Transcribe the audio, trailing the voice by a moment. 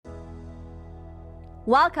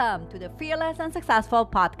Welcome to the Fearless and Successful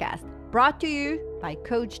podcast, brought to you by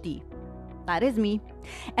Coach D. That is me,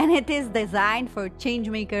 and it is designed for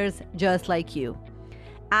changemakers just like you.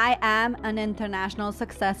 I am an international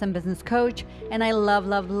success and business coach, and I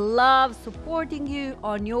love supporting you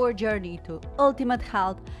on your journey to ultimate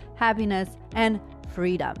health, happiness, and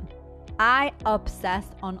freedom. I obsess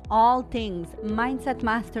on all things mindset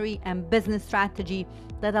mastery and business strategy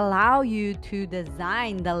that allow you to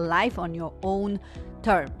design the life on your own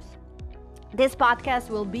terms. This podcast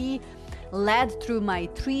will be led through my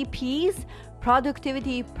 3 P's: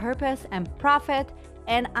 productivity, purpose, and profit.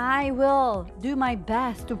 And I will do my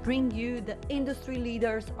best to bring you the industry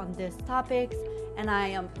leaders on these topics. And I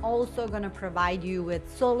am also going to provide you with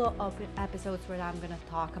solo episodes where I'm going to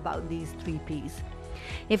talk about these 3 P's.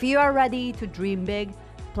 If you are ready to dream big,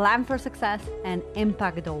 plan for success, and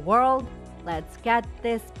impact the world, let's get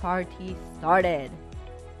this party started.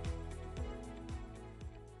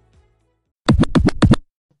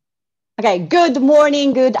 Okay, good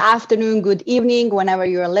morning, good afternoon, good evening, whenever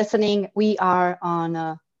you're listening. We are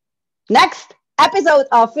on next episode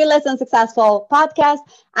of Fearless and Successful podcast.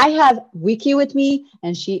 I have Vikki with me,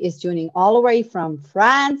 and she is tuning all the way from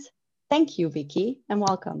France. Thank you, Vikki, and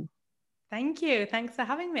welcome. Thank you. Thanks for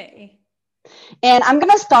having me. And I'm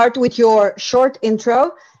going to start with your short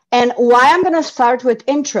intro. And why I'm going to start with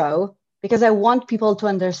intro, because I want people to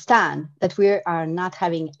understand that we are not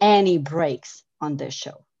having any breaks on this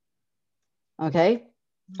show. Okay.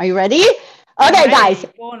 Are you ready? Okay, guys.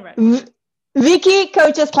 Vikki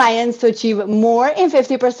coaches clients to achieve more in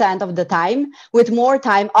 50% of the time with more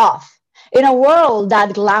time off. In a world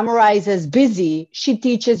that glamorizes busy, she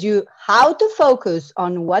teaches you how to focus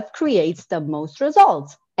on what creates the most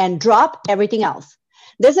results and drop everything else.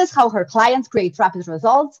 This is how her clients create rapid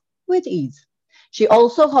results with ease. She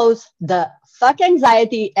also hosts the Fuck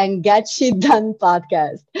Anxiety and Get Shit Done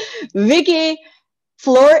podcast. Vikki,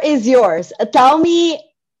 floor is yours. Tell me,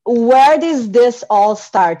 where does this all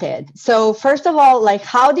started? So first of all, like,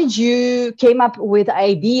 how did you came up with the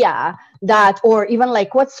idea that, or even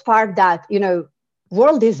like what sparked that,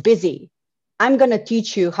 world is busy, I'm going to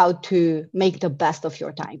teach you how to make the best of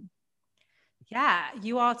your time? Yeah,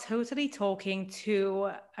 you are totally talking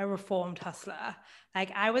to a reformed hustler.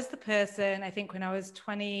 Like, I was the person, I think when I was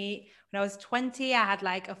 20, I had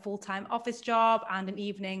like a full-time office job and an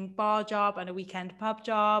evening bar job and a weekend pub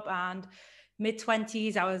job. And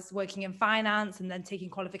mid-20s, I was working in finance and then taking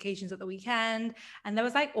qualifications at the weekend. And there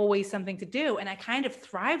was like always something to do. And I kind of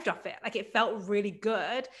thrived off it. Like, it felt really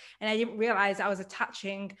good. And I didn't realize I was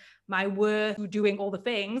attaching my worth to doing all the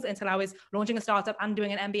things until I was launching a startup and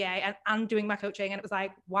doing an MBA and doing my coaching. And it was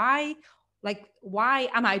like, why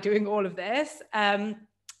am I doing all of this?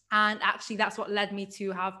 And actually, that's what led me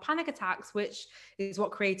to have panic attacks, which is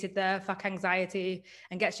what created the Fuck Anxiety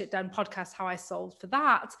and Get Shit Done podcast, how I solved for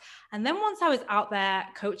that. And then once I was out there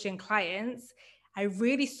coaching clients, I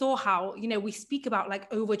really saw how, we speak about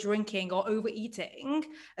like over drinking or overeating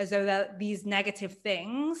as though they're these negative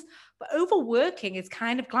things, but overworking is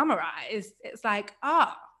kind of glamorized. It's like,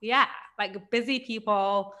 oh, yeah, like busy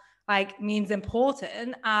people like means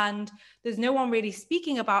important, and there's no one really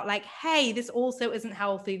speaking about like, hey, this also isn't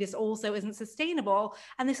healthy, this also isn't sustainable,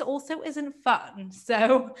 and this also isn't fun.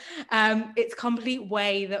 So it's a complete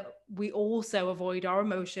way that we also avoid our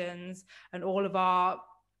emotions and all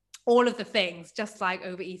of the things, just like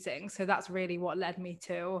overeating. So that's really what led me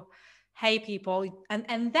to, hey people.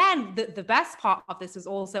 And then the best part of this was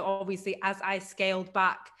also, obviously, as I scaled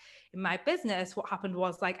back in my business, what happened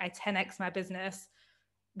was like I 10x my business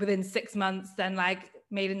within 6 months, then like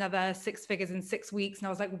made another 6 figures in 6 weeks. And I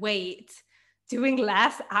was like, wait, doing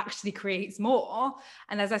less actually creates more.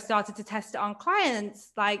 And as I started to test it on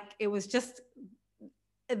clients, like it was just,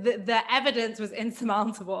 the evidence was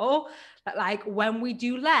insurmountable that like when we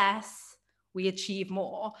do less, we achieve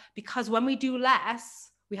more. Because when we do less,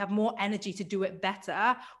 we have more energy to do it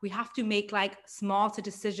better. We have to make like smarter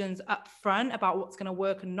decisions up front about what's going to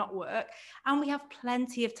work and not work. And we have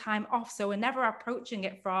plenty of time off. So we're never approaching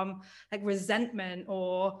it from like resentment,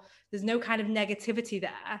 or there's no kind of negativity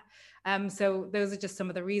there. So those are just some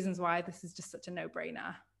of the reasons why this is just such a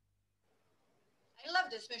no-brainer. I love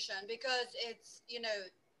this mission because it's,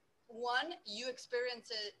 one, you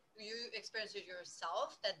experience it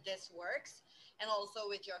yourself that this works, and also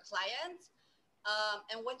with your clients.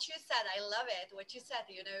 And what you said, I love it. What you said,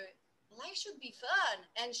 life should be fun,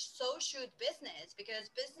 and so should business, because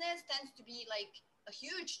business tends to be like a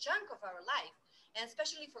huge chunk of our life. And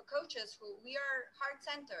especially for coaches who we are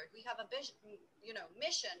heart-centered, we have a vision,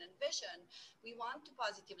 mission and vision. We want to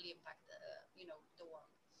positively impact the world.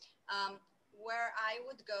 Where I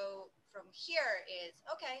would go from here is,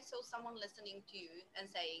 okay, so someone listening to you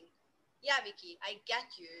and saying, yeah, Vikki, I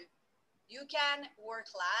get you. You can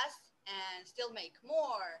work less and still make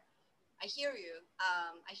more. I hear you.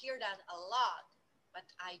 I hear that a lot, but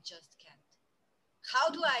I just can't.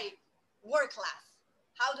 How do I work less?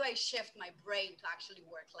 How do I shift my brain to actually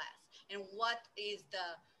work less? And what is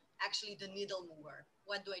the actually the needle mover?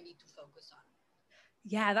 What do I need to focus on?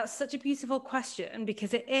 Yeah, that's such a beautiful question,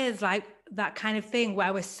 because it is like that kind of thing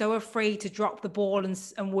where we're so afraid to drop the ball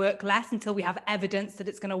and work less until we have evidence that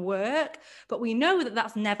it's going to work. But we know that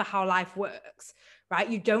that's never how life works, right?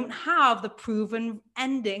 You don't have the proven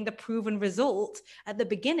ending, the proven result at the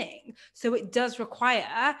beginning. So it does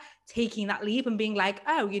require taking that leap and being like,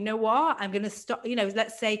 oh, you know what? I'm going to stop,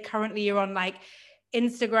 let's say currently you're on like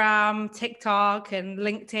Instagram, TikTok, and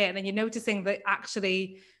LinkedIn, and you're noticing that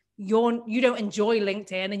actually you don't enjoy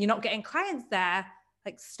LinkedIn and you're not getting clients there.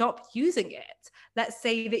 Like, stop using it. Let's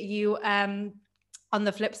say that you on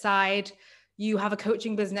the flip side, you have a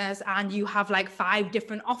coaching business and you have like 5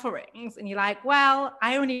 different offerings and you're like, well,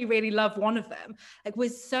 I only really love one of them. Like, we're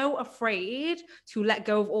so afraid to let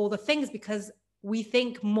go of all the things because we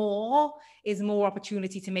think more is more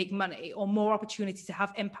opportunity to make money or more opportunity to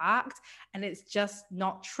have impact. And it's just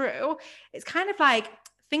not true. It's kind of like,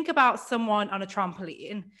 think about someone on a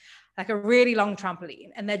trampoline, like a really long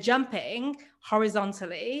trampoline, and they're jumping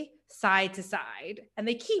horizontally side to side, and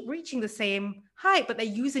they keep reaching the same height, but they're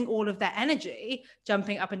using all of their energy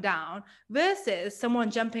jumping up and down, versus someone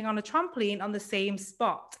jumping on a trampoline on the same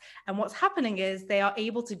spot. And what's happening is they are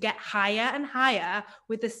able to get higher and higher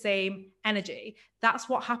with the same energy. That's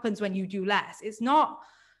what happens when you do less. It's not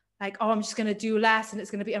like, oh, I'm just going to do less and it's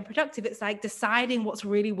going to be unproductive. It's like deciding what's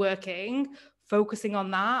really working, focusing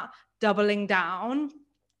on that, doubling down.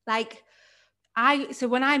 Like, so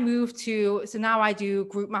when I moved so now I do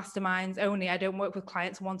group masterminds only. I don't work with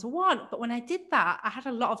clients one-to-one. But when I did that, I had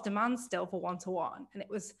a lot of demand still for one-to-one. And it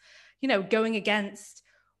was, going against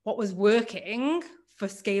what was working for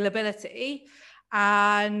scalability.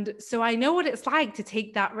 And so I know what it's like to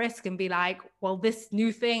take that risk and be like, well, this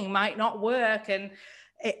new thing might not work. And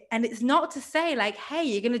it's not to say like, hey,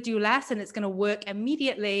 you're going to do less and it's going to work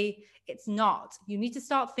immediately. It's not. You need to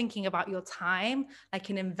start thinking about your time like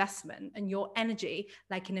an investment and your energy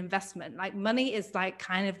like an investment. Like, money is like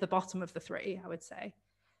kind of the bottom of the 3, I would say.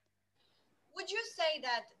 Would you say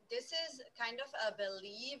that this is kind of a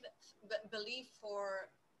belief for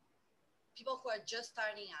people who are just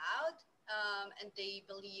starting out, and they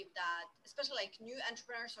believe that, especially like new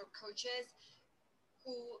entrepreneurs or coaches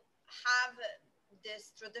who have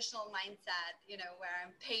this traditional mindset, where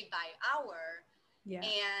I'm paid by hour. Yeah.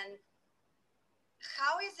 And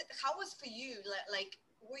how was for you? Like,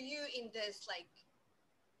 were you in this like,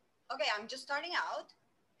 okay, I'm just starting out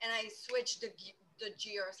and I switched the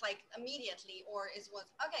gears like immediately, or was,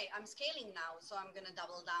 okay, I'm scaling now, so I'm going to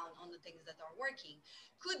double down on the things that are working?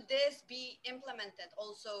 Could this be implemented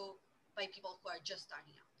also by people who are just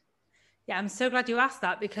starting out? Yeah, I'm so glad you asked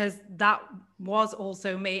that, because that was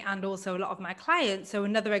also me and also a lot of my clients. So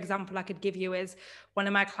another example I could give you is one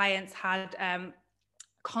of my clients had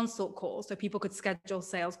consult calls, so people could schedule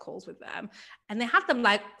sales calls with them, and they had them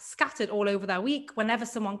like scattered all over their week. Whenever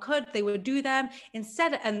someone could, they would do them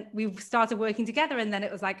instead. And we started working together, and then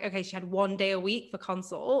it was like, okay, she had 1 day a week for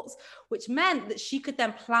consults, which meant that she could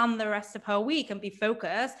then plan the rest of her week and be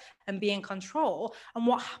focused and be in control. And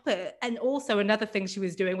what happened, and also another thing she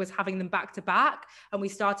was doing was having them back to back, and we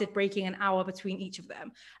started breaking an hour between each of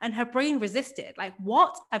them, and her brain resisted. Like,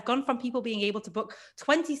 what? I've gone from people being able to book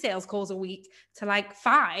 20 sales calls a week to like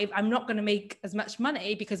 5. I'm not going to make as much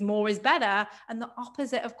money because more is better. And the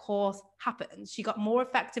opposite, of course, happened. She got more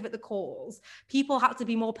effective at the calls. People had to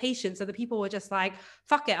be more patient. So the people were just like,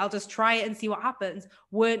 fuck it, I'll just try it and see what happens,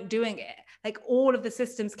 weren't doing it. Like, all of the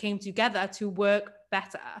systems came together to work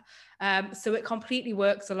better. So it completely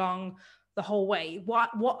works along the whole way.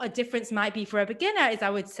 What a difference might be for a beginner is, I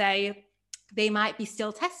would say, they might be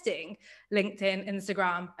still testing LinkedIn,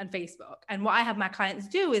 Instagram, and Facebook. And what I have my clients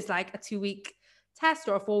do is like a 2-week test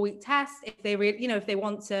or a 4-week test, if they really, if they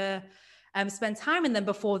want to spend time in them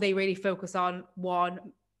before they really focus on one.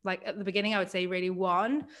 Like at the beginning, I would say really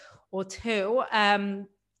 1 or 2. And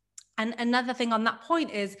another thing on that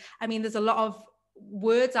point is, I mean, there's a lot of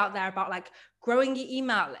words out there about like growing your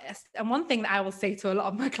email list. And one thing that I will say to a lot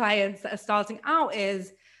of my clients that are starting out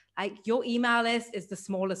is like, your email list is the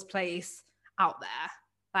smallest place out there.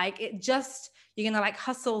 Like, it just, you're going to like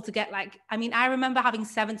hustle to get like, I mean, I remember having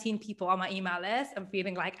 17 people on my email list and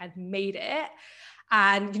feeling like I'd made it.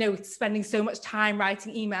 And, spending so much time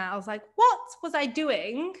writing emails, like, what was I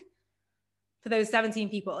doing for those 17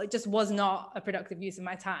 people, it just was not a productive use of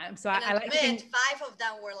my time. So I like to think 5 of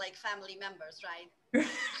them were like family members, right?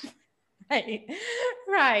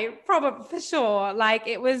 right, probably, for sure. Like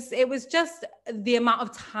it was just the amount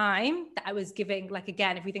of time that I was giving. Like,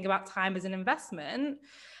 again, if we think about time as an investment,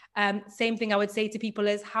 same thing I would say to people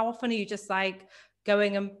is, how often are you just like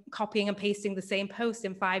going and copying and pasting the same post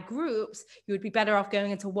in 5 groups? You would be better off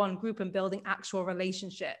going into one group and building actual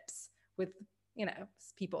relationships with, you know,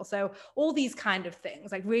 people. So all these kind of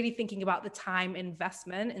things, like really thinking about the time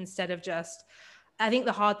investment instead of just, I think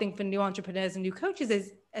the hard thing for new entrepreneurs and new coaches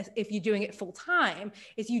is, if you're doing it full time,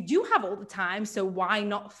 is you do have all the time. So why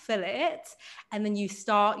not fill it? And then you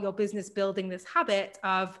start your business building this habit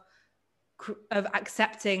of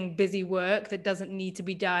accepting busy work that doesn't need to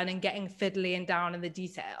be done and getting fiddly and down in the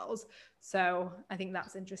details. So I think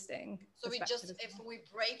that's interesting. So we just, if we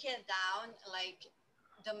break it down, like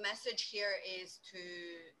the message here is to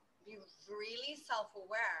be really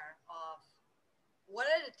self-aware of what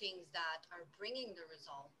are the things that are bringing the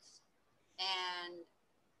results,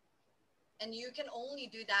 and you can only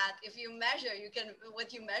do that if you measure. You can, what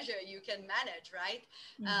you measure you can manage, right?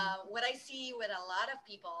 What I see with a lot of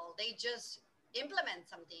people, they just implement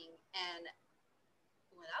something and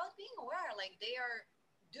without being aware, like they are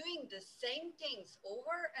doing the same things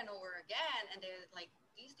over and over again, and they're like,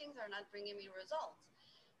 these things are not bringing me results.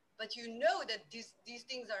 But you know that these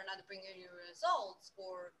things are not bringing you results,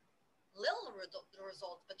 or little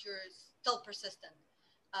results, but you're still persistent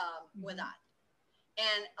with that.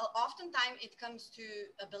 And oftentimes it comes to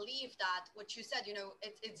a belief that what you said, you know,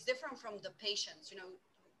 it's different from the patience, you know,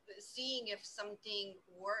 seeing if something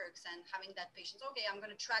works and having that patience. Okay, I'm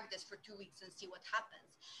going to track this for 2 weeks and see what happens.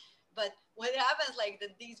 But what happens, like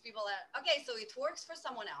these people are, okay, so it works for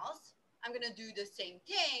someone else, I'm going to do the same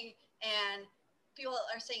thing. And people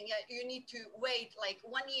are saying, yeah, you need to wait like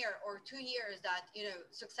 1 year or 2 years, that, you know,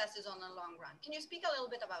 success is on the long run. Can you speak a little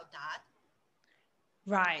bit about that?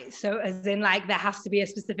 Right. So as in, like, there has to be a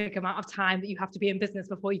specific amount of time that you have to be in business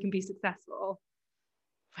before you can be successful.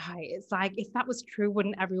 Right. It's like, if that was true,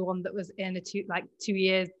 wouldn't everyone that was in 2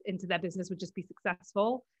 years into their business would just be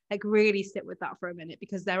successful? Like, really sit with that for a minute,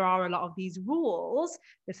 because there are a lot of these rules.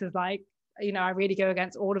 This is like, you know, I really go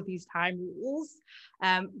against all of these time rules.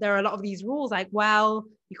 There are a lot of these rules, like, well,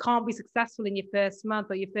 you can't be successful in your first month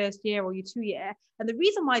or your first year or your 2 year. And the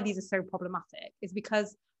reason why these are so problematic is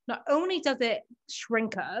because not only does it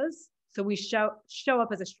shrink us, so we show up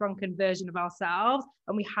as a shrunken version of ourselves,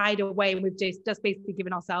 and we hide away, and we've just basically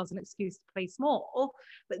given ourselves an excuse to play small.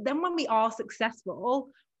 But then when we are successful,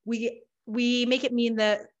 we make it mean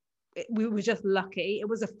that we were just lucky, it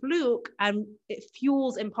was a fluke, and it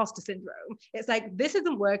fuels imposter syndrome. It's like, this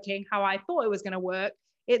isn't working how I thought it was going to work,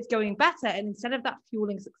 it's going better. And instead of that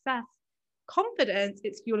fueling success confidence,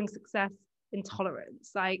 it's fueling success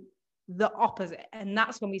intolerance, like the opposite. And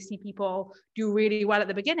that's when we see people do really well at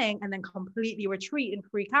the beginning and then completely retreat and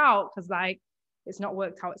freak out because, like, it's not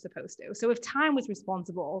worked how it's supposed to. So if time was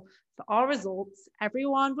responsible for our results,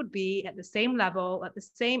 everyone would be at the same level, at the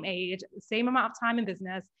same age, at the same amount of time in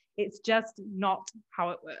business. It's just not how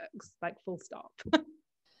it works, like, full stop.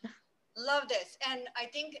 Love this. And I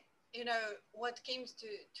think, you know, what came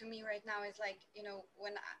to me right now is like, you know,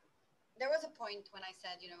 there was a point when I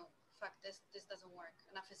said, you know, fuck this doesn't work.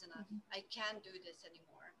 Enough is enough. I can't do this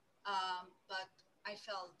anymore. But I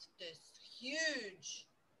felt this huge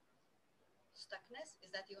stuckness.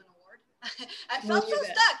 Is that even a word? I felt so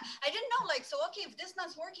stuck. I didn't know, like, so, okay, if this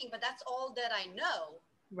not's working, but that's all that I know.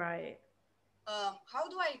 Right. How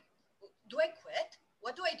do I quit?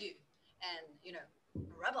 What do I do? And, you know,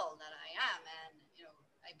 rebel that I am, and, you know,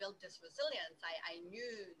 I built this resilience. I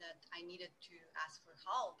knew that I needed to ask for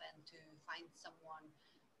help and to find someone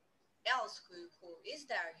else who is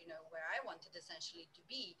there, you know, where I wanted essentially to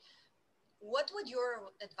be. What would your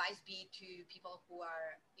advice be to people who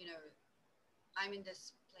are, you know, I'm in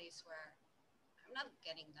this place where I'm not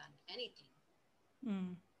getting done anything.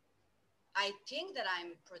 I think that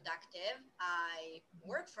I'm productive. I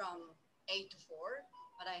work from 8 to 4,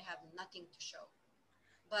 but I have nothing to show.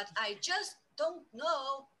 But I just don't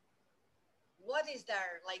know what is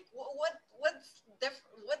there, like, what's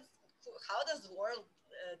different, how does the world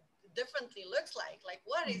differently looks like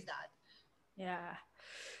what is that?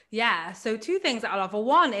 Yeah. So 2 things that I'll offer.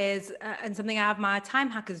 One is, and something I have my time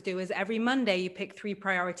hackers do, is every Monday you pick 3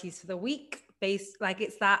 priorities for the week, based, like,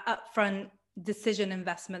 it's that upfront decision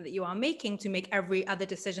investment that you are making to make every other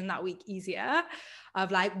decision that week easier,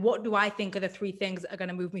 of like, what do I think are the 3 things that are going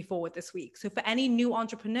to move me forward this week? So for any new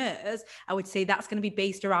entrepreneurs, I would say that's going to be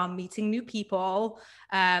based around meeting new people,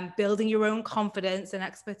 building your own confidence and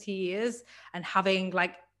expertise, and having,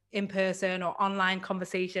 like, in-person or online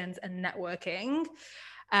conversations and networking,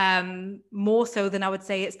 more so than I would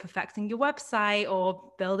say it's perfecting your website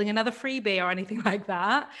or building another freebie or anything like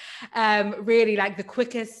that. Really, like the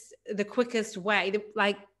quickest way,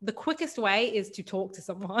 the quickest way is to talk to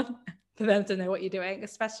someone for them to know what you're doing,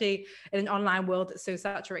 especially in an online world that's so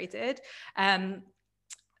saturated.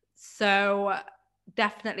 So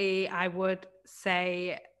definitely I would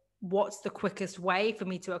say, what's the quickest way for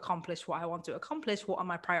me to accomplish what I want to accomplish? What are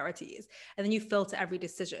my priorities? And then you filter every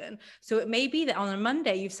decision. So it may be that on a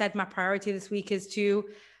Monday, you've said my priority this week is to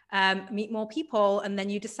meet more people. And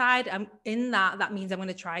then you decide that means I'm going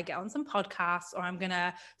to try get on some podcasts, or I'm going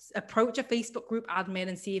to approach a Facebook group admin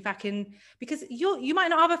and see if I can, because you might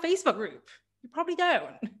not have a Facebook group. You probably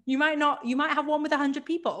don't. You might have one with 100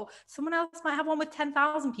 people. Someone else might have one with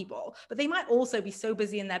 10,000 people, but they might also be so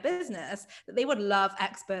busy in their business that they would love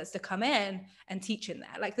experts to come in and teach in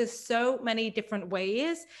there. Like there's so many different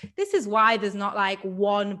ways. This is why there's not like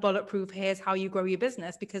one bulletproof, here's how you grow your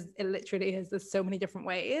business, because it literally is. There's so many different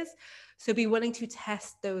ways. So be willing to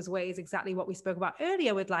test those ways, exactly what we spoke about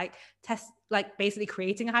earlier with basically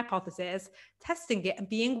creating a hypothesis, testing it, and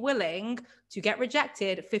being willing to get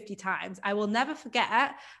rejected 50 times. I will never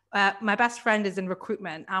forget, my best friend is in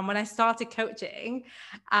recruitment. And when I started coaching,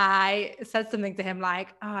 I said something to him like,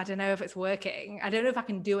 oh, I don't know if it's working. I don't know if I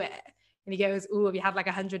can do it. And he goes, oh, have you had like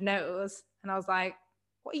 100 no's? And I was like,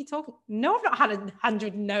 what are you talking? No, I've not had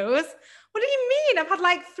 100 no's. What do you mean? I've had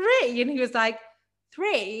like 3. And he was like,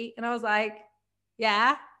 3? And I was like,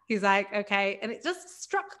 yeah. He's like, okay. And it just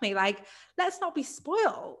struck me like, let's not be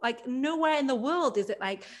spoiled. Like nowhere in the world is it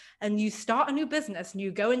like, and you start a new business and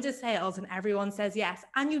you go into sales and everyone says yes,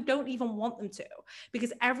 and you don't even want them to,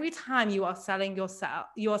 because every time you are selling yourself,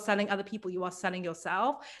 you are selling other people, you are selling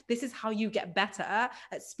yourself. This is how you get better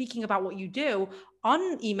at speaking about what you do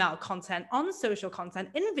on email content, on social content,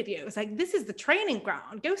 in videos. Like this is the training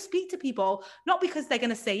ground. Go speak to people, not because they're going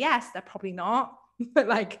to say yes, they're probably not. But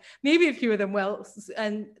like maybe a few of them will,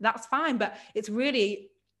 and that's fine. But it's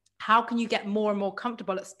really, how can you get more and more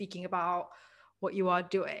comfortable at speaking about what you are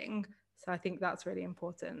doing? So I think that's really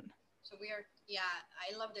important. So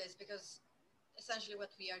I love this, because essentially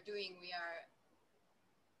what we are doing, we are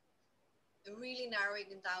really narrowing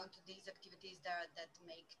it down to these activities that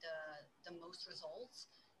make the most results,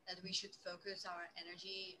 that we should focus our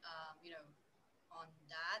energy, on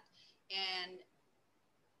that. And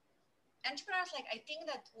entrepreneurs, like, I think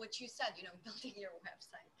that what you said, building your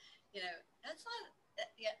website, that's not,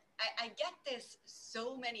 I get this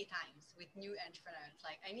so many times with new entrepreneurs.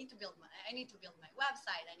 Like, I need to build my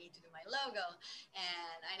website. I need to do my logo.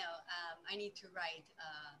 And I know, I need to write,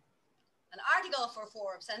 an article for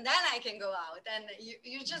Forbes, and then I can go out. And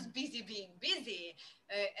you're just busy being busy.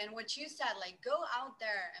 And what you said, like, go out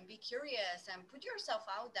there and be curious and put yourself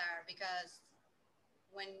out there, because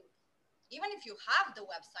even if you have the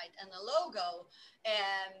website and the logo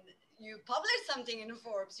and you publish something in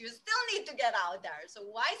Forbes, you still need to get out there. So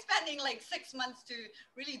why spending like 6 months to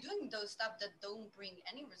really doing those stuff that don't bring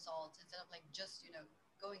any results, instead of like just,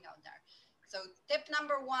 going out there? So tip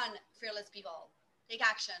number 1, fearless people, take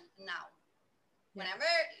action now. Whenever,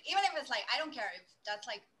 even if it's like, I don't care if that's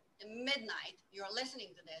like midnight, you're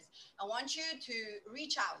listening to this, I want you to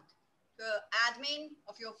reach out to admin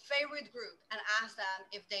of your favorite group and ask them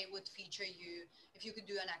if they would feature you, if you could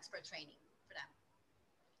do an expert training for them.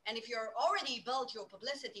 And if you're already built your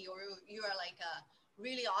publicity, or you are like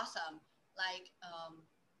really awesome, like,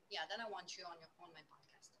 then I want you on my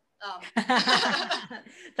podcast.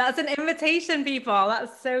 That's an invitation, people.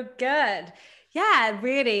 That's so good. Yeah,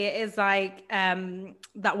 really, it is like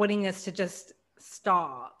that willingness to just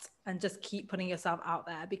start and just keep putting yourself out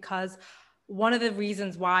there, because one of the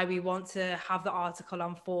reasons why we want to have the article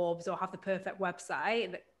on Forbes or have the perfect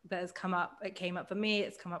website that has come up, it came up for me,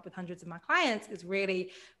 it's come up with hundreds of my clients, is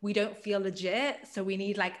really, we don't feel legit. So we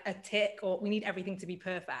need like a tick, or we need everything to be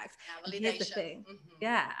perfect. Yeah, here's the thing. Mm-hmm.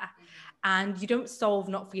 Yeah. Mm-hmm. And you don't solve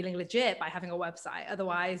not feeling legit by having a website.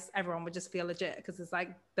 Otherwise, everyone would just feel legit, because there's like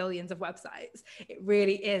billions of websites. It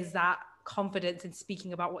really is that confidence in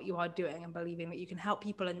speaking about what you are doing and believing that you can help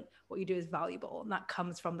people and what you do is valuable. And that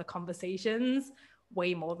comes from the conversations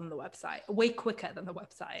way more than the website, way quicker than the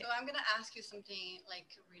website. So I'm going to ask you something like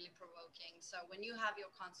really provoking. So when you have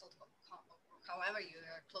your consult, however you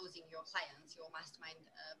are closing your clients, your mastermind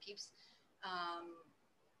peeps,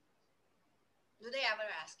 do they ever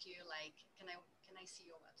ask you like, can I see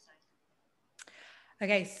your website?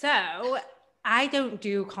 Okay, so I don't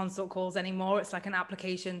do consult calls anymore. It's like an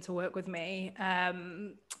application to work with me.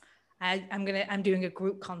 I'm doing a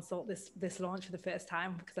group consult this launch for the first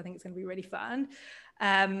time, because I think it's going to be really fun.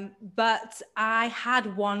 But I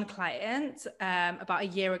had one client about a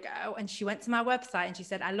year ago, and she went to my website and she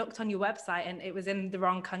said, I looked on your website and it was in the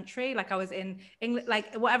wrong country. Like I was in England,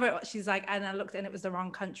 like whatever. She's like, and I looked and it was the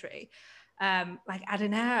wrong country. Like, I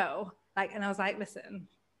don't know. Like, and I was like, listen,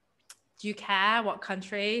 do you care what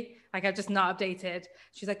country? Like, I've just not updated.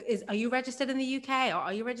 She's like, are you registered in the UK or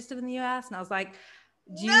are you registered in the US? And I was like,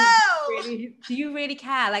 do you really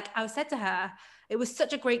care? Like I said to her, it was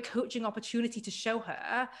such a great coaching opportunity to show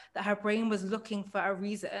her that her brain was looking for a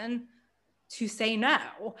reason to say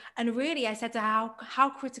no. And really, I said to her, how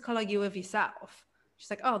critical are you of yourself? She's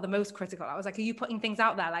like, oh, the most critical. I was like, are you putting things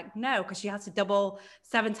out there? Like, no, because she has to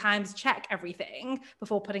 7 times check everything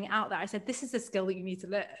before putting it out there. I said, this is a skill that you need to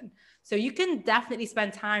learn. So you can definitely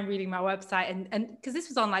spend time reading my website. And because this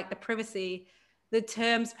was on like the privacy, the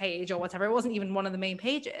terms page or whatever, it wasn't even one of the main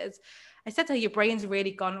pages. I said to her, your brain's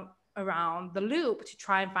really gone around the loop to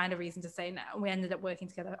try and find a reason to say no. And we ended up working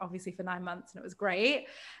together obviously for 9 months and it was great.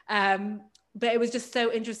 But it was just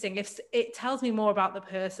so interesting. If it tells me more about the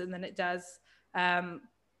person than it does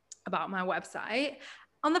about my website.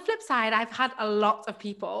 On the flip side, I've had a lot of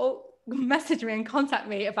people message me and contact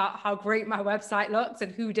me about how great my website looks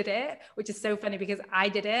and who did it, which is so funny because I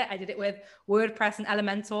did it. I did it with WordPress and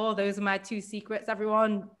Elementor. Those are my 2 secrets.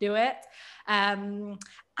 Everyone do it.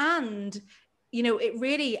 And you know, it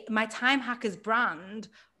really, my Time Hackers brand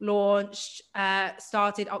launched,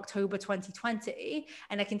 started October 2020.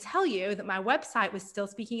 And I can tell you that my website was still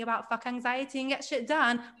speaking about fuck anxiety and get shit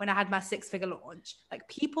done when I had my 6-figure launch. Like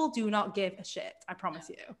people do not give a shit, I promise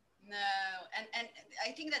you. No. And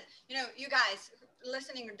I think that, you know, you guys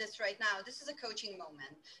listening to this right now, this is a coaching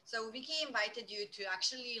moment. So Vikki invited you to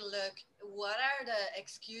actually look, what are the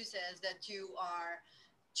excuses that you are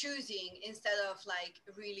choosing instead of like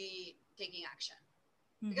really taking action,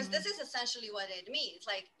 because this is essentially what it means.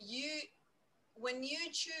 Like when you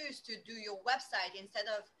choose to do your website instead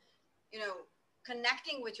of, you know,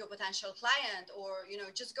 connecting with your potential client or, you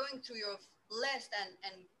know, just going through your list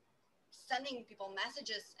and sending people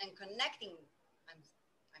messages and connecting,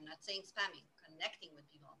 I'm not saying spamming, connecting with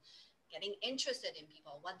people, getting interested in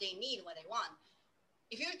people, what they need, what they want.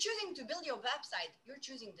 If you're choosing to build your website, you're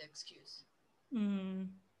choosing the excuse.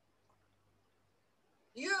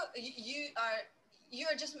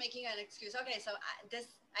 You're just making an excuse. Okay, so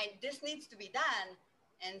this needs to be done,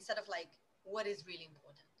 instead of like what is really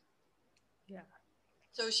important. Yeah.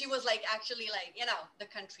 So she was like, actually, like, you know, the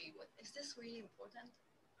country. What is this really important?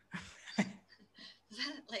 Is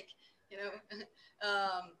that like, you know,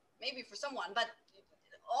 maybe for someone, but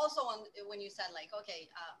also when you said like, okay,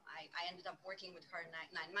 I ended up working with her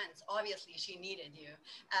 9 months. Obviously, she needed you.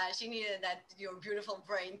 She needed that your beautiful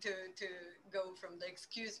brain to go from the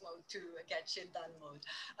excuse mode to a get shit done mode.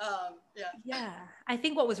 Yeah. I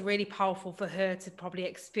think what was really powerful for her to probably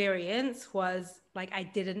experience was like, I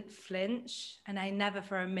didn't flinch and I never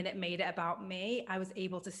for a minute made it about me. I was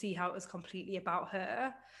able to see how it was completely about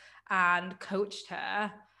her and coached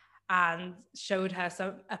her and showed her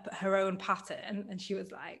her own pattern, and she was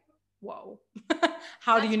like, whoa,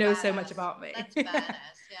 how do you know so much about me? That's badass.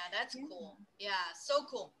 Yeah, that's cool. Yeah, so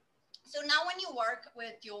cool. So now when you work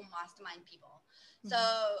with your mastermind people, so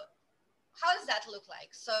how does that look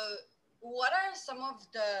like? So what are some of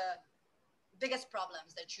the biggest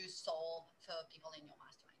problems that you solve for people in your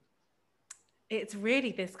mastermind? It's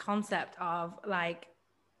really this concept of like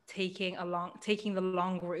taking the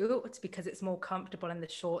long route because it's more comfortable in the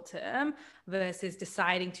short term versus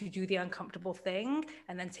deciding to do the uncomfortable thing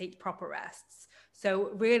and then take proper rests. So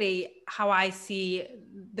really how I see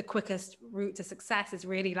the quickest route to success is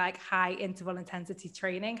really like high interval intensity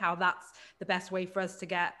training, how that's the best way for us to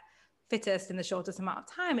get fittest in the shortest amount of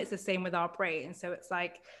time. It's the same with our brain. So it's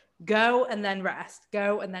like go and then rest,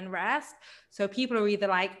 go and then rest. So people are either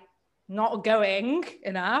like not going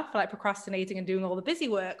enough, like procrastinating and doing all the busy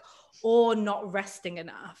work, or not resting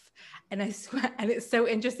enough. And I swear, and it's so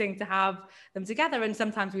interesting to have them together. And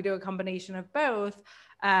sometimes we do a combination of both.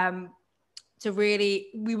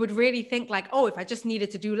 We would really think like, oh, if I just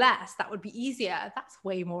needed to do less, that would be easier. That's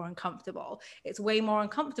way more uncomfortable. It's way more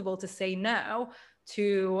uncomfortable to say no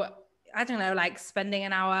to, I don't know, like spending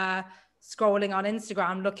an hour scrolling on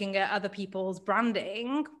Instagram, looking at other people's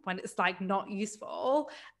branding when it's like not useful,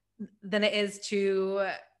 than it is to,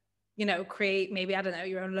 you know, create maybe, I don't know,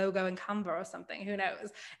 your own logo in Canva or something, who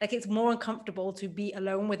knows? Like it's more uncomfortable to be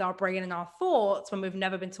alone with our brain and our thoughts when we've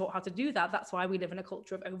never been taught how to do that. That's why we live in a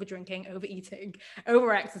culture of over drinking, overeating,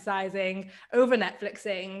 over exercising, over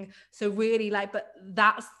Netflixing. So really like, but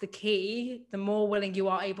that's the key. The more willing you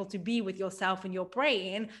are able to be with yourself and your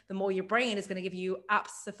brain, the more your brain is going to give you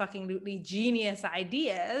absolutely genius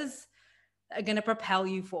ideas are going to propel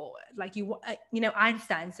you forward. Like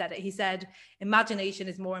Einstein said it. He said, imagination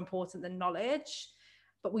is more important than knowledge,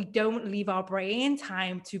 but we don't leave our brain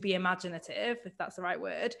time to be imaginative, if that's the right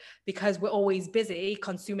word, because we're always busy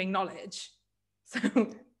consuming knowledge. So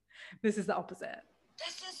this is the opposite.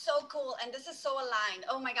 This is so cool, and this is so aligned.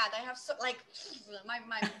 Oh my God, I have so like my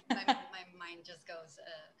mind just goes.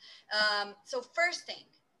 So first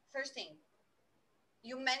thing,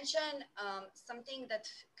 you mentioned something that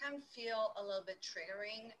can feel a little bit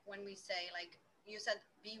triggering when we say, like you said,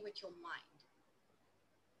 be with your mind.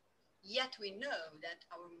 Yet we know that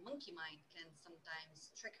our monkey mind can sometimes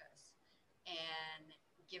trick us and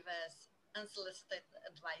give us unsolicited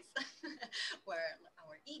advice where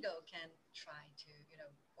our ego can try to,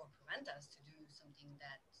 or prevent us to do something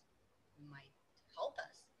that might help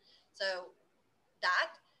us. So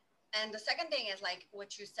that, and the second thing is like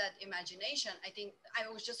what you said, imagination. I think I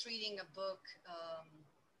was just reading a book.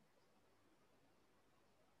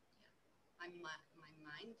 My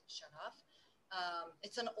mind shut off.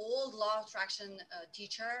 It's an old law of attraction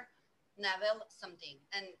teacher, Neville something,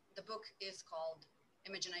 and the book is called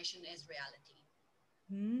Imagination is Reality.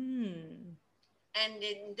 And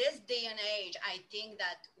in this day and age, I think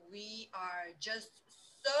that we are just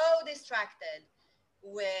so distracted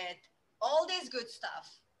with all this good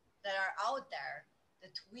stuff that are out there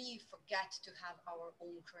that we forget to have our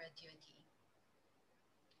own creativity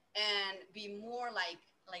and be more like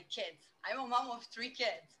kids. I'm a mom of 3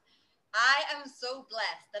 kids. I am so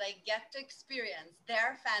blessed that I get to experience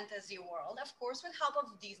their fantasy world, of course, with help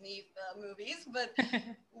of Disney movies. But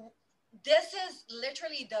this is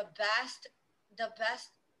literally the best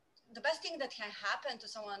thing that can happen to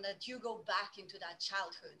someone, that you go back into that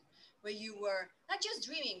childhood where you were not just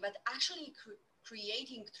dreaming, but actually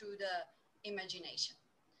creating through the imagination.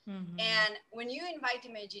 And when you invite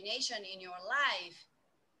imagination in your life,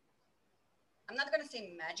 I'm not going to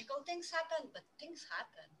say magical things happen, but things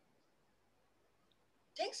happen.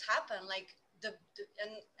 Like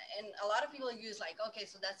and a lot of people use like, okay,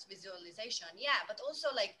 so that's visualization. Yeah, but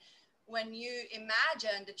also like when you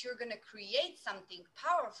imagine that you're going to create something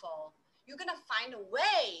powerful, you're going to find a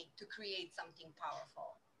way to create something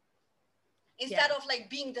powerful instead of like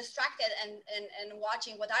being distracted and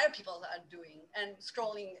watching what other people are doing and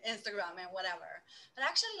scrolling Instagram and whatever. But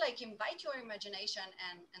actually like invite your imagination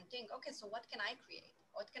and think, okay, so what can I create?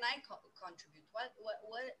 What can I contribute?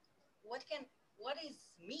 What is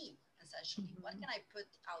me essentially? What can I put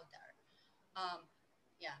out there?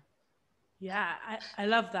 Yeah, I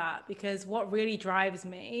love that, because what really drives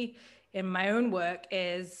me in my own work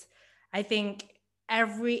is, I think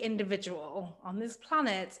every individual on this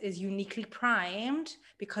planet is uniquely primed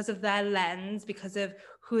because of their lens, because of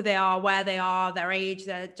who they are, where they are, their age,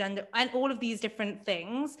 their gender, and all of these different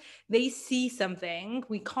things. They see something.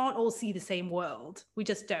 We can't all see the same world. We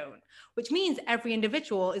just don't, which means every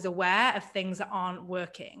individual is aware of things that aren't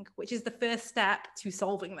working, which is the first step to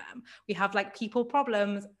solving them. We have like people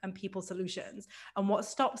problems and people solutions. And what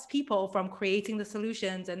stops people from creating the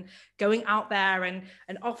solutions and going out there and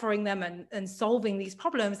offering them and solving these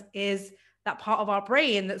problems is that part of our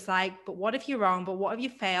brain that's like, but what if you're wrong? But what if you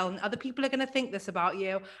fail? And other people are going to think this about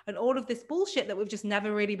you. And all of this bullshit that we've just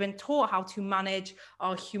never really been taught how to manage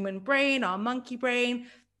our human brain, our monkey brain.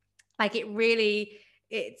 Like it really,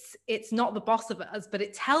 it's not the boss of us, but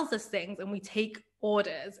it tells us things and we take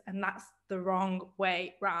orders, and that's the wrong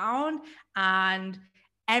way round. And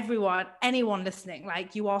anyone listening,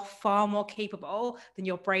 like, you are far more capable than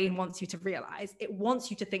your brain wants you to realize. It wants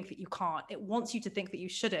you to think that you can't. It wants you to think that you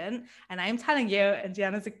shouldn't. And I'm telling you, and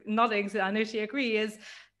Gianna's nodding, so I know she agrees,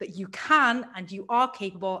 that you can and you are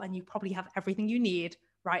capable and you probably have everything you need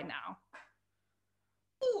right now.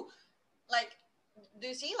 Ooh, like, do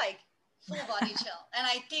you see, like, full body chill? And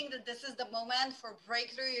I think that this is the moment for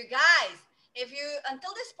breakthrough, you guys. If you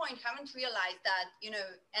until this point haven't realized that,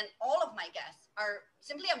 and all of my guests are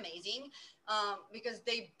simply amazing, because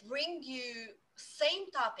they bring you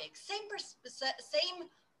same topic, same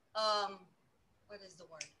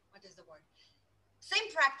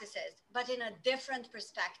same practices, but in a different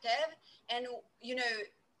perspective. And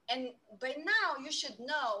and by now you should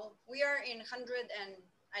know we are in 100 and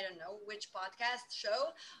I don't know which podcast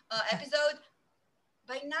show episode.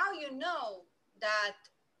 By now you know that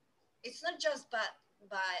it's not just but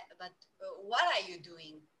what are you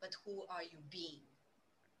doing, but who are you being?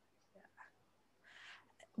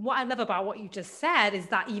 What I love about what you just said is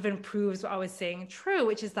that even proves what I was saying true,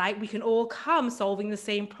 which is like we can all come solving the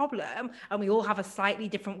same problem and we all have a slightly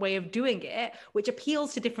different way of doing it, which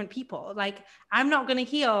appeals to different people. Like, I'm not going to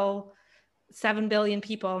heal 7 billion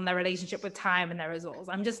people in their relationship with time and their results.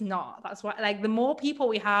 I'm just not. That's why, like, the more people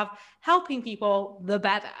we have helping people, the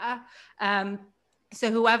better. So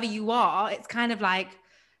whoever you are, it's kind of like,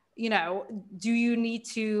 you know, do you need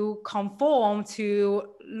to conform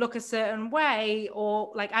to look a certain way?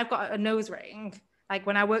 Or like, I've got a nose ring. Like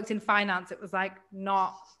when I worked in finance, it was like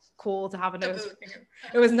not cool to have a nose ring.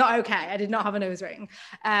 It was not okay. I did not have a nose ring.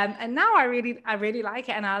 And now I really like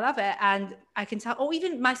it and I love it. And I can tell, or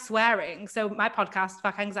even my swearing. So my podcast,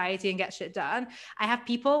 Fuck Anxiety and Get Shit Done, I have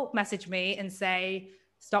people message me and say,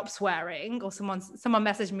 stop swearing, or someone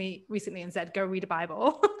messaged me recently and said, go read a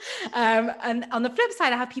Bible. And on the flip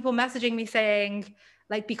side, I have people messaging me saying,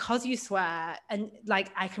 like, because you swear and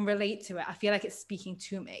like I can relate to it, I feel like it's speaking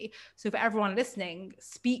to me. So for everyone listening,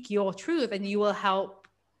 speak your truth and you will help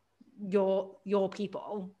your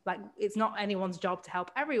people. Like, it's not anyone's job to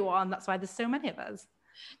help everyone. That's why there's so many of us.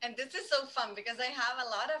 And this is so fun because I have a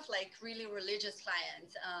lot of like really religious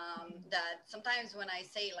clients that sometimes when I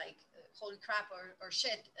say like holy crap or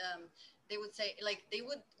shit, they would say, like, they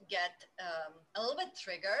would get a little bit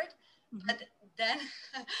triggered. But then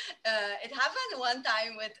it happened one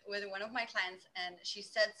time with one of my clients, and she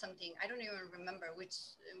said something, I don't even remember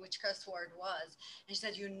which curse word was, and she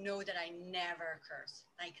said, you know that I never curse,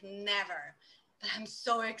 like never, but I'm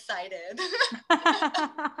so excited. And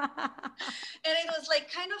it was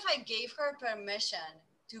like kind of, I gave her permission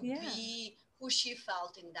to be who she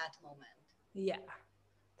felt in that moment. Yeah,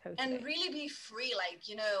 totally. And really be free, like,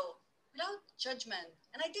 you know, without judgment.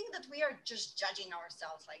 And I think that we are just judging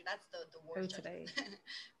ourselves. Like, that's the word. Totally.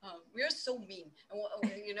 We are so mean.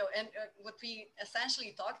 And, you know, and what we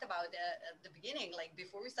essentially talked about at the beginning, like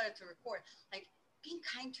before we started to record, like being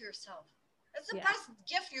kind to yourself. That's the best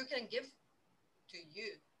gift you can give to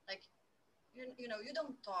you. Like, you know, you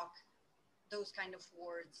don't talk those kind of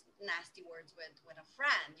words, nasty words with a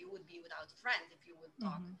friend. You would be without friends if you would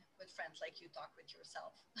talk with friends like you talk with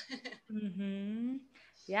yourself.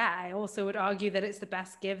 Yeah, I also would argue that it's the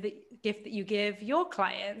best gift that you give your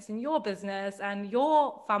clients and your business and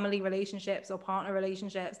your family relationships or partner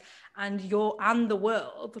relationships and the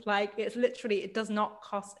world. Like, it's literally, it does not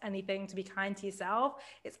cost anything to be kind to yourself.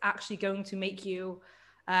 It's actually going to make you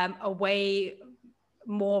a way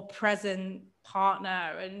more present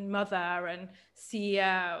partner and mother and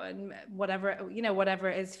CEO and whatever, you know, whatever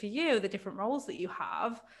it is for you, the different roles that you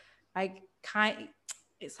have. Like,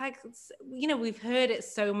 it's like, you know, we've heard it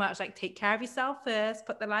so much, like, take care of yourself first,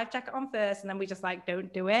 put the life jacket on first, and then we just like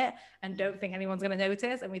don't do it and don't think anyone's going to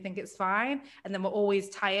notice, and we think it's fine, and then we're always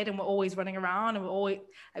tired and we're always running around, and we're always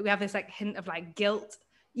like, we have this like hint of like guilt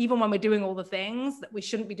even when we're doing all the things that we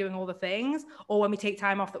shouldn't be doing all the things, or when we take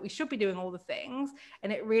time off that we should be doing all the things.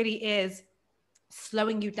 And it really is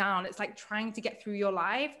slowing you down. It's like trying to get through your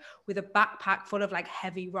life with a backpack full of like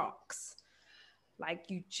heavy rocks. Like,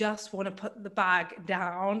 you just want to put the bag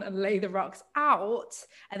down and lay the rocks out,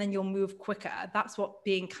 and then you'll move quicker. That's what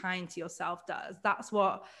being kind to yourself does. That's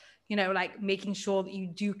what, you know, like making sure that you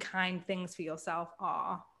do kind things for yourself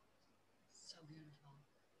are. So beautiful.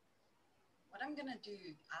 What I'm going to do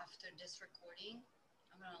after this recording,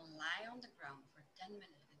 I'm going to lie on the ground for 10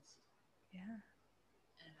 minutes. Yeah.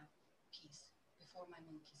 And have peace before my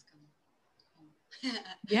monkeys come home.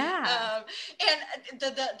 Yeah. And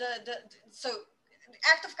so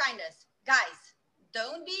act of kindness, guys,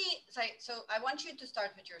 don't be sorry. So I want you to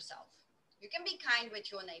start with yourself. You can be kind with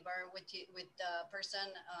your neighbor, with the person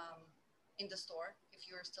in the store, if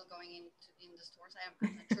you're still going in the stores.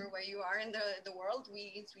 I'm not sure where you are in the world.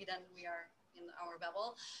 We in Sweden, we are in our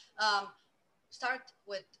bubble. Start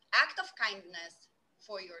with act of kindness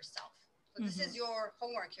for yourself. So this is your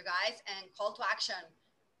homework, you guys, and call to action.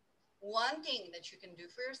 One thing that you can do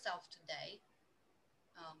for yourself today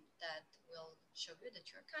that will show you that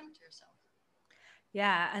you're kind to yourself.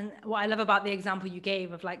 Yeah. And what I love about the example you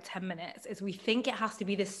gave of like 10 minutes is we think it has to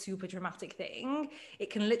be this super dramatic thing.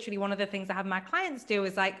 It can literally, one of the things I have my clients do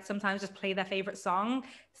is like sometimes just play their favorite song,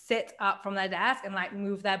 sit up from their desk and like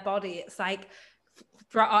move their body. It's like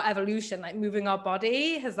throughout our evolution, like moving our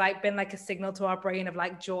body has like been like a signal to our brain of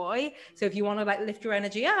like joy. So if you want to like lift your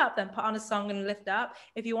energy up, then put on a song and lift up.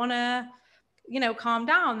 If you want to, you know, calm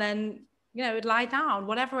down, then, you know, lie down.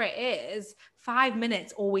 Whatever it is, 5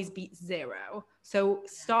 minutes always beats 0. So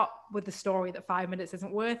stop with the story that 5 minutes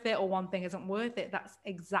isn't worth it or one thing isn't worth it. That's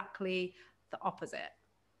exactly the opposite.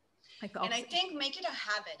 Like the opposite. And I think make it a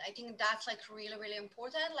habit. I think that's like really, really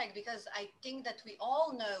important. Like, because I think that we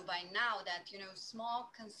all know by now that, you know,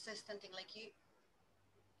 small, consistent thing, like you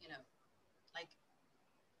know, like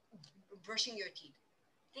brushing your teeth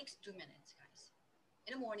takes 2 minutes, guys.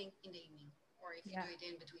 In the morning, in the evening, or if you do it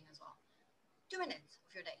in between as well. 2 minutes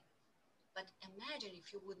of your day. But imagine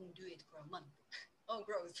if you wouldn't do it for a month. Oh,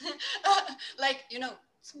 gross. Like,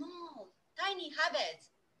 small, tiny habits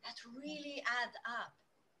that really add up.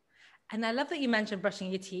 And I love that you mentioned brushing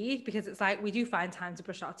your teeth, because it's like we do find time to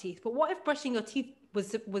brush our teeth. But what if brushing your teeth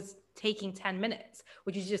was taking 10 minutes?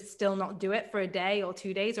 Would you just still not do it for a day or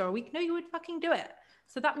 2 days or a week? No, you would fucking do it.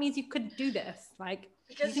 So that means you could do this. Like,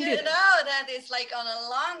 Because you you can do this. know that it's like on a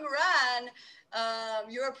long run,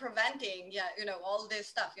 you're preventing, all this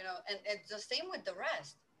stuff, and it's the same with the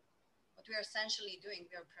rest. What we are essentially doing,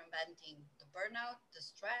 we are preventing the burnout, the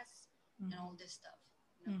stress, and all this stuff.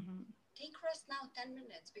 Take rest now 10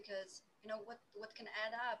 minutes, because what can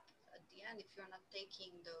add up at the end if you're not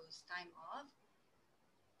taking those time off.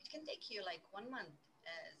 It can take you like 1 month,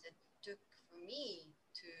 as it took for me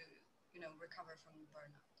to recover from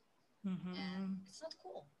burnout. And it's not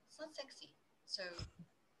cool, it's not sexy. So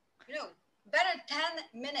better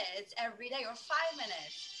 10 minutes every day, or 5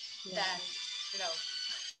 minutes, than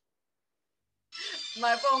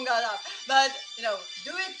my phone got up. But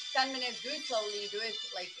do it 10 minutes, do it slowly, do it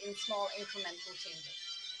like in small incremental changes.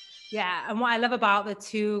 Yeah. And what I love about the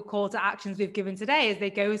two call to actions we've given today is they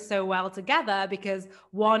go so well together, because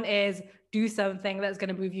one is do something that's going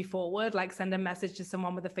to move you forward, like send a message to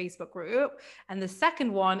someone with a Facebook group. And the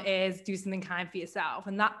second one is do something kind for yourself.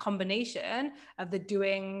 And that combination of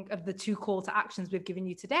the two call to actions we've given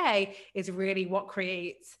you today is really what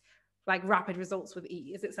creates like rapid results with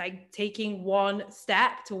ease. It's like taking one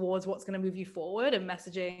step towards what's going to move you forward and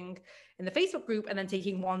messaging in the Facebook group, and then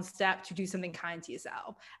taking one step to do something kind to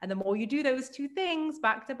yourself. And the more you do those two things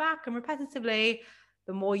back to back and repetitively,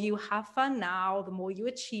 the more you have fun now, the more you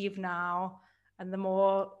achieve now, and the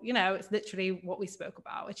more, it's literally what we spoke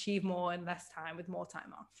about: achieve more in less time with more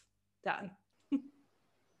time off. Done. So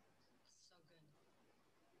good.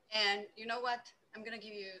 And you know what? I'm going to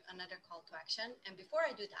give you another call to action. And before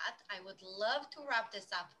I do that, I would love to wrap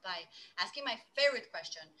this up by asking my favorite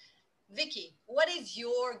question. Vikki, what is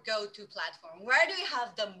your go-to platform? Where do you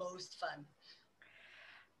have the most fun?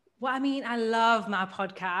 Well, I mean, I love my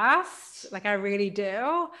podcast, like I really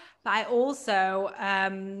do. But I also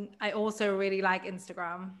really like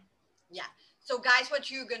Instagram. Yeah. So guys,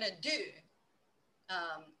 what you're gonna do?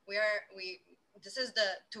 We this is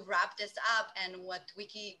to wrap this up, and what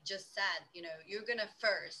Vikki just said. You're gonna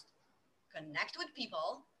first connect with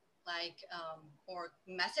people, like or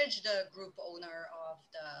message the group owner of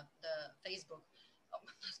the Facebook,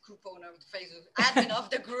 group owner of the Facebook, admin of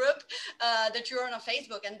the group that you're on a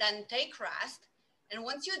Facebook, and then take rest. And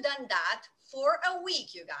once you've done that for a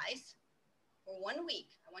week, you guys, for 1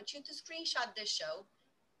 week, I want you to screenshot this show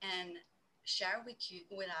and share with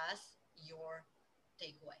us your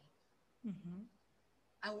takeaway.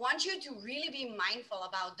 I want you to really be mindful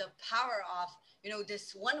about the power of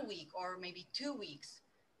this 1 week or maybe 2 weeks,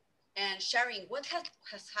 and sharing what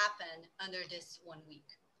has happened under this 1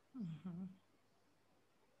 week.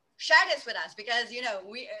 Share this with us, because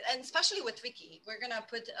we, and especially with Vikki, we're gonna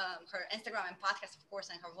put her Instagram and podcast, of course,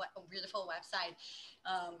 and her beautiful website.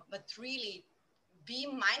 But really be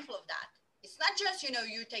mindful of that. It's not just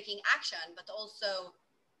you taking action, but also,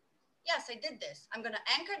 yes, I did this. I'm gonna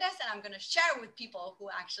anchor this, and I'm gonna share with people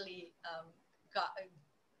who actually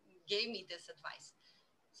gave me this advice.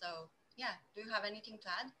 So yeah, do you have anything to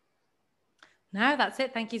add? No, that's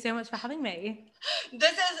it. Thank you so much for having me.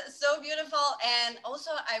 This is so beautiful. And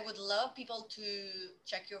also, I would love people to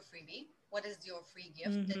check your freebie. What is your free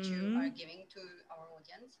gift that you are giving to our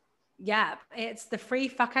audience? Yeah, it's the free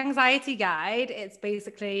Fuck Anxiety Guide. It's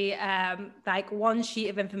basically like one sheet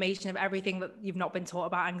of information of everything that you've not been taught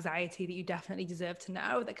about anxiety that you definitely deserve to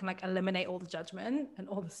know, that can like eliminate all the judgment and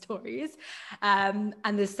all the stories. And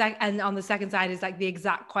on the second side is like the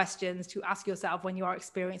exact questions to ask yourself when you are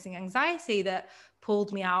experiencing anxiety that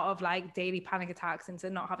pulled me out of like daily panic attacks into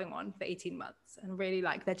not having one for 18 months. And really,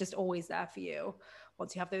 like, they're just always there for you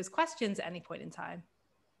once you have those questions at any point in time.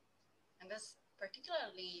 And this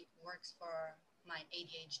particularly works for my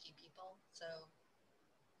ADHD people. So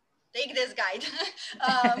take this guide.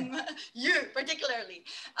 You particularly.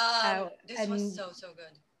 This was so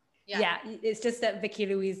good. Yeah, it's just at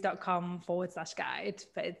vikkilouise.com/guide,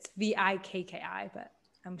 but it's VIKKI, but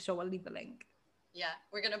I'm sure we'll leave the link. Yeah,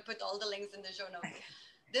 we're going to put all the links in the show notes. Okay.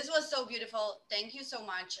 This was so beautiful. Thank you so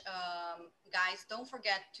much. Guys, don't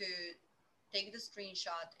forget to take the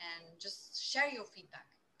screenshot and just share your feedback,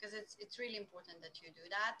 because it's really important that you do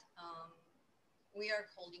that. We are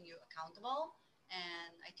holding you accountable,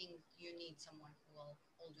 and I think you need someone who will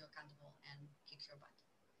hold you accountable and kick your butt.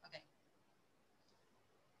 Okay.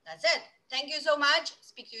 That's it. Thank you so much.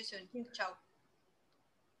 Speak to you soon. Ciao.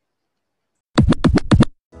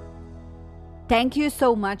 Thank you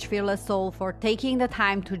so much, Fearless Soul, for taking the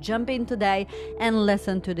time to jump in today and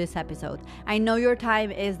listen to this episode. I know your time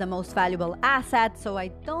is the most valuable asset, so I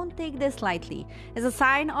don't take this lightly. As a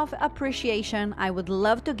sign of appreciation, I would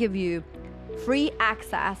love to give you free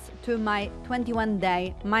access to my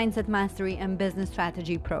 21-day Mindset Mastery and Business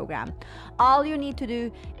Strategy program. All you need to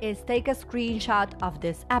do is take a screenshot of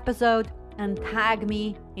this episode and tag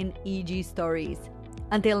me in EG Stories.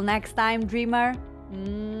 Until next time, dreamer,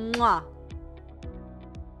 mwah.